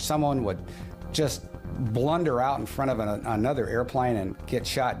mistake or someone would just blunder out in front of another airplane and get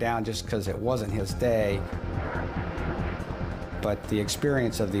shot down just because it wasn't his day. But the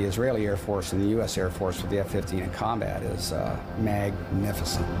experience of the Israeli Air Force and the U.S. Air Force with the F-15 in combat is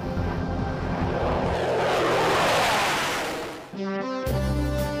magnificent.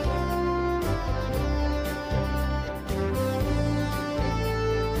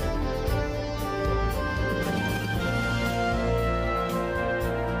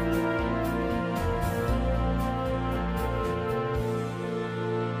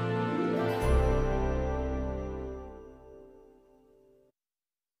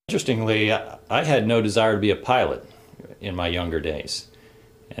 Interestingly, I had no desire to be a pilot in my younger days.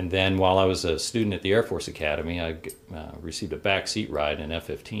 And then while I was a student at the Air Force Academy, I received a backseat ride in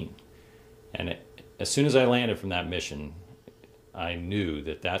F-15. And as soon as I landed from that mission, I knew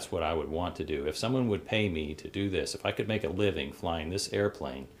that that's what I would want to do. If someone would pay me to do this, if I could make a living flying this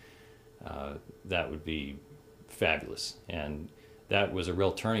airplane, that would be fabulous. And that was a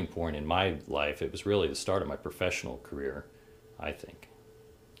real turning point in my life. It was really the start of my professional career, I think.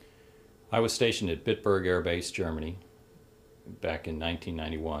 I was stationed at Bitburg Air Base, Germany, back in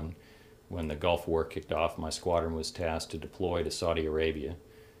 1991. When the Gulf War kicked off, my squadron was tasked to deploy to Saudi Arabia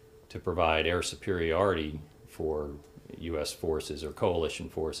to provide air superiority for U.S. forces or coalition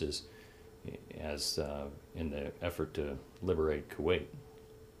forces as in the effort to liberate Kuwait.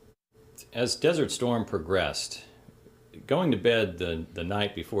 As Desert Storm progressed, going to bed the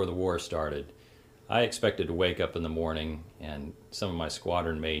night before the war started, I expected to wake up in the morning and some of my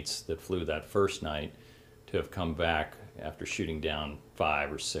squadron mates that flew that first night to have come back after shooting down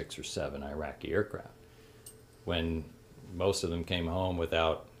 5 or 6 or 7 Iraqi aircraft. When most of them came home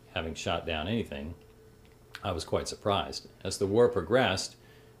without having shot down anything, I was quite surprised. As the war progressed,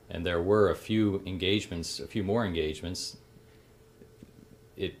 and there were a few more engagements,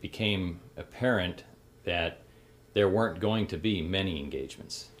 it became apparent that there weren't going to be many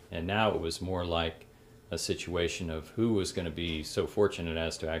engagements. And now it was more like a situation of who was going to be so fortunate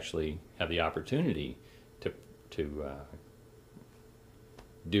as to actually have the opportunity to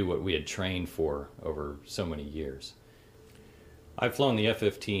do what we had trained for over so many years. I've flown the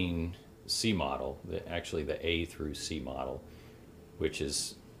F-15 C model, actually the A through C model, which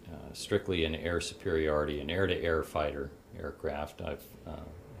is strictly an air superiority, an air-to-air fighter aircraft. I've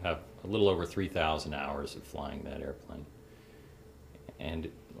have a little over 3,000 hours of flying that airplane. And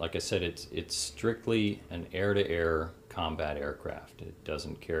like I said, it's strictly an air-to-air combat aircraft. It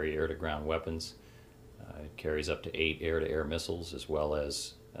doesn't carry air-to-ground weapons. It carries up to 8 air-to-air missiles as well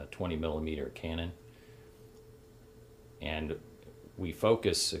as a 20-millimeter cannon. And we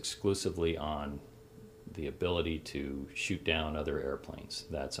focus exclusively on the ability to shoot down other airplanes.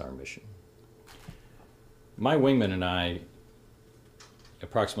 That's our mission. My wingman and I,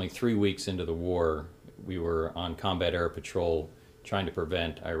 approximately 3 weeks into the war, we were on combat air patrol trying to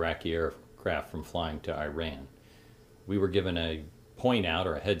prevent Iraqi aircraft from flying to Iran. We were given a point out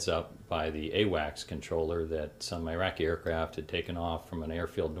or a heads up by the AWACS controller that some Iraqi aircraft had taken off from an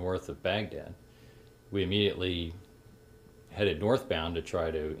airfield north of Baghdad. We immediately headed northbound to try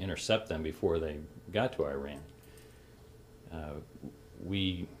to intercept them before they got to Iran.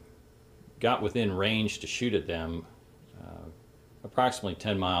 We got within range to shoot at them approximately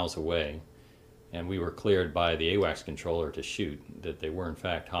 10 miles away, and we were cleared by the AWACS controller to shoot, that they were in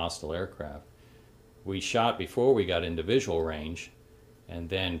fact hostile aircraft. We shot before we got into visual range and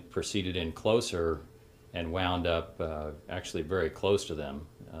then proceeded in closer and wound up actually very close to them.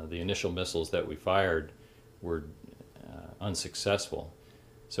 The initial missiles that we fired were unsuccessful.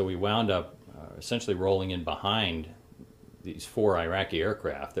 So we wound up essentially rolling in behind these 4 Iraqi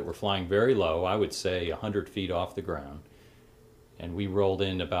aircraft that were flying very low, I would say 100 feet off the ground. And we rolled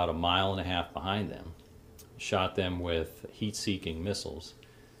in about 1.5 miles behind them, shot them with heat-seeking missiles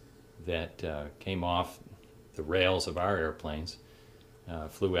that came off the rails of our airplanes,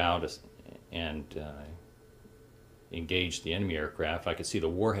 flew out and engaged the enemy aircraft. I could see the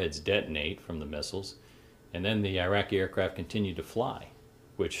warheads detonate from the missiles, and then the Iraqi aircraft continued to fly,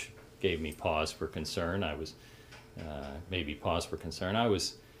 which gave me pause for concern. I was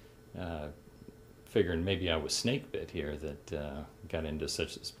figuring maybe I was snake bit here that got into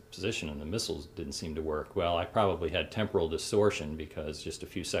such a position and the missiles didn't seem to work. Well, I probably had temporal distortion because just a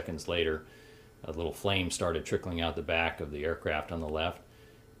few seconds later a little flame started trickling out the back of the aircraft on the left,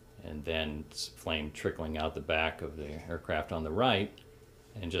 and then flame trickling out the back of the aircraft on the right,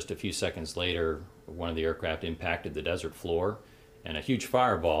 and just a few seconds later one of the aircraft impacted the desert floor, and a huge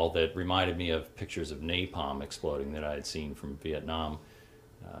fireball that reminded me of pictures of napalm exploding that I had seen from Vietnam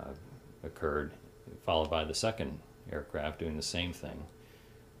occurred, followed by the second aircraft doing the same thing.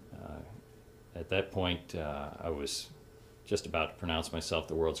 At that point, I was just about to pronounce myself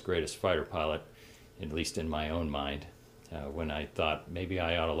the world's greatest fighter pilot, at least in my own mind, when I thought maybe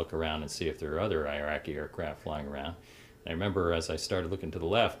I ought to look around and see if there are other Iraqi aircraft flying around. And I remember as I started looking to the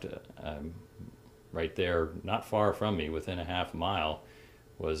left, right there, not far from me, within a half mile,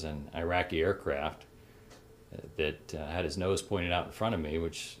 was an Iraqi aircraft that had his nose pointed out in front of me,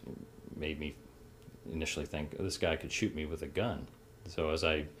 which made me initially think, oh, this guy could shoot me with a gun. So as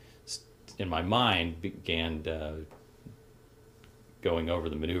I, in my mind, began going over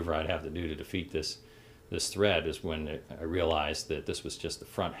the maneuver I'd have to do to defeat this threat, is when I realized that this was just the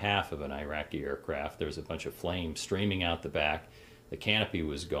front half of an Iraqi aircraft. There was a bunch of flame streaming out the back. The canopy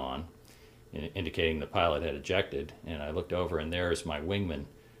was gone, indicating the pilot had ejected, and I looked over and there's my wingman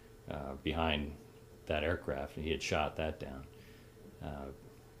behind that aircraft, and he had shot that down.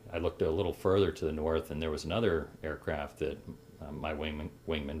 I looked a little further to the north, and there was another aircraft that my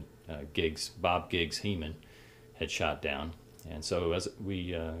wingman, Bob Giggs Heeman, had shot down. And so as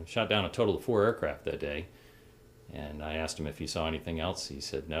we shot down a total of 4 aircraft that day, and I asked him if he saw anything else. He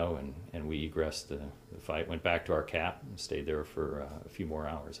said no, and we egressed the fight, went back to our cap, and stayed there for a few more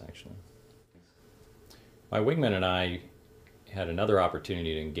hours, actually. My wingman and I had another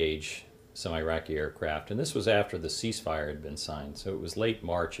opportunity to engage some Iraqi aircraft, and this was after the ceasefire had been signed, so it was late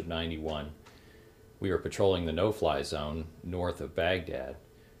March of '91. We were patrolling the no-fly zone north of Baghdad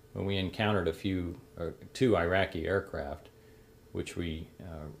when we encountered two Iraqi aircraft, which we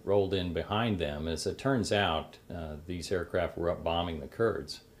rolled in behind them. As it turns out, these aircraft were up bombing the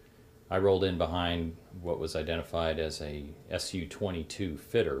Kurds. I rolled in behind what was identified as a Su-22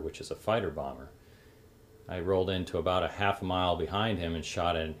 fitter, which is a fighter bomber. I rolled into about a half a mile behind him and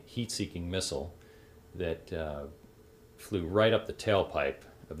shot a heat-seeking missile that flew right up the tailpipe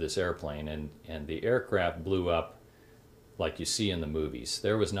of this airplane, and the aircraft blew up like you see in the movies.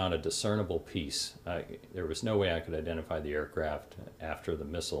 There was not a discernible piece. There was no way I could identify the aircraft after the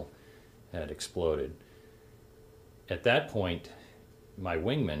missile had exploded. At that point, my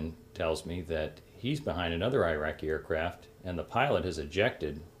wingman tells me that he's behind another Iraqi aircraft and the pilot has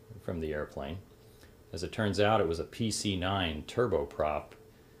ejected from the airplane. As it turns out, it was a PC-9 turboprop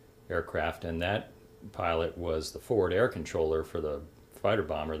aircraft, and that pilot was the forward air controller for the fighter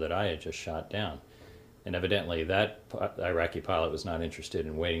bomber that I had just shot down. And evidently that Iraqi pilot was not interested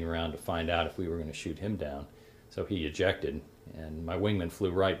in waiting around to find out if we were going to shoot him down. So he ejected, and my wingman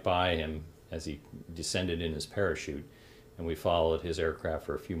flew right by him as he descended in his parachute, and we followed his aircraft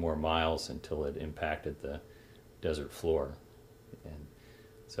for a few more miles until it impacted the desert floor. And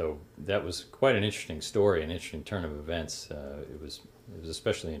so that was quite an interesting story, an interesting turn of events. It was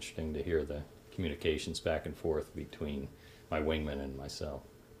especially interesting to hear the communications back and forth between my wingman and myself.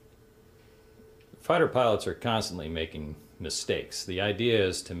 Fighter pilots are constantly making mistakes. The idea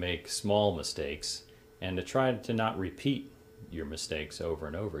is to make small mistakes and to try to not repeat your mistakes over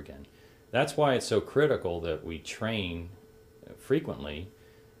and over again. That's why it's so critical that we train frequently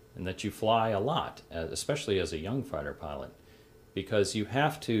and that you fly a lot, especially as a young fighter pilot, because you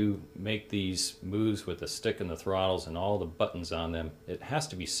have to make these moves with the stick and the throttles and all the buttons on them. It has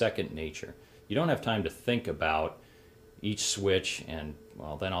to be second nature. You don't have time to think about each switch and,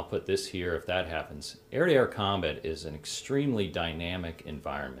 well, then I'll put this here if that happens. Air-to-air combat is an extremely dynamic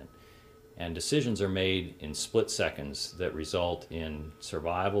environment, and decisions are made in split seconds that result in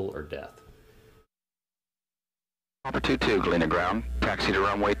survival or death. Papa 22, Galena ground, taxi to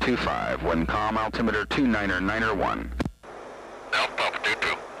runway 25, wind calm, altimeter 299er1. Alpha Papa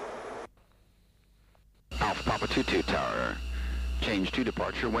 22. Alpha Papa 22 tower, change to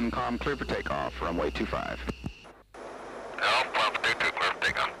departure, wind calm, clear for takeoff, runway 25. Alpha Papa 22, clear for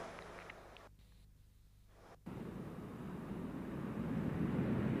takeoff.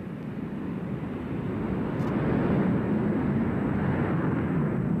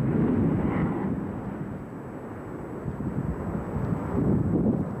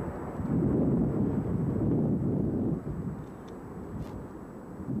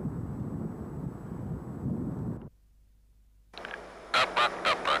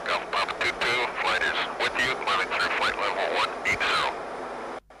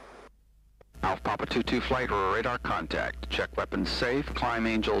 Flight or radar contact. Check weapons safe. Climb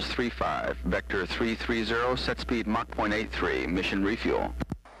Angels 35. Vector 330. Set speed Mach 0.83. Mission refuel.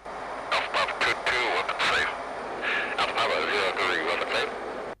 Alpha Papa 22, weapons safe. Alpha Papa 0, weapons safe.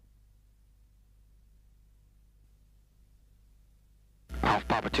 Alpha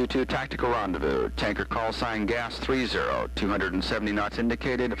Papa 22, tactical rendezvous. Tanker call sign gas 30. 270 knots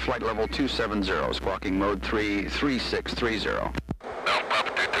indicated. Flight level 270. Squawking mode 33630. Alpha Papa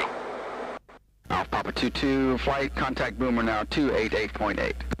 22. Alpha Papa 22, flight, contact boomer now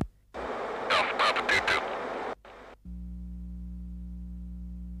 288.8. Alpha Papa 22.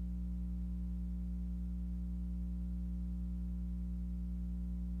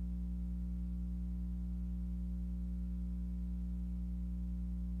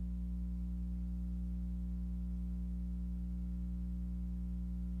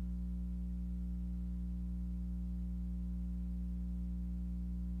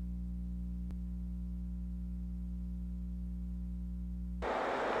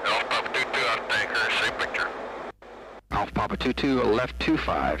 Alpha Papa 22, left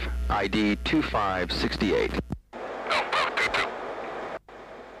 25, ID 2568. Alpha Papa 22.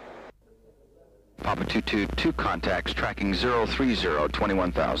 Papa 22, 2 contacts, tracking 030,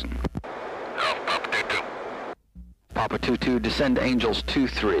 21,000. Alpha Papa 22. Papa 22, descend Angels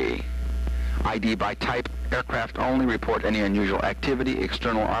 23. ID by type, aircraft only, report any unusual activity,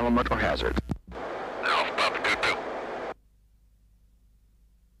 external armament or hazard. Alpha Papa 22.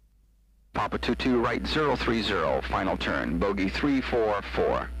 Papa 22, right 030, final turn, bogey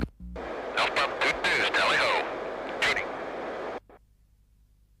 344. Alpha Papa 22, tally ho. Judy.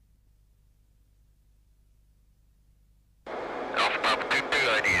 Alpha Papa 22,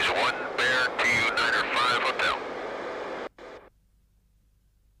 IDs 1 Bear TU 9 or 5 Hotel.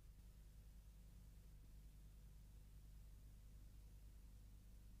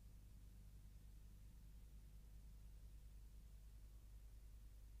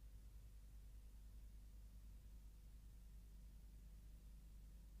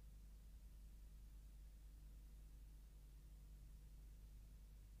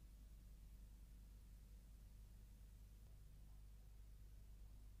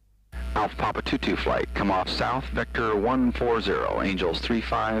 Alpha Papa 22 flight, come off south, vector 140, Angels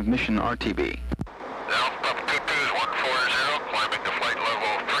 35, mission RTB. Alpha Papa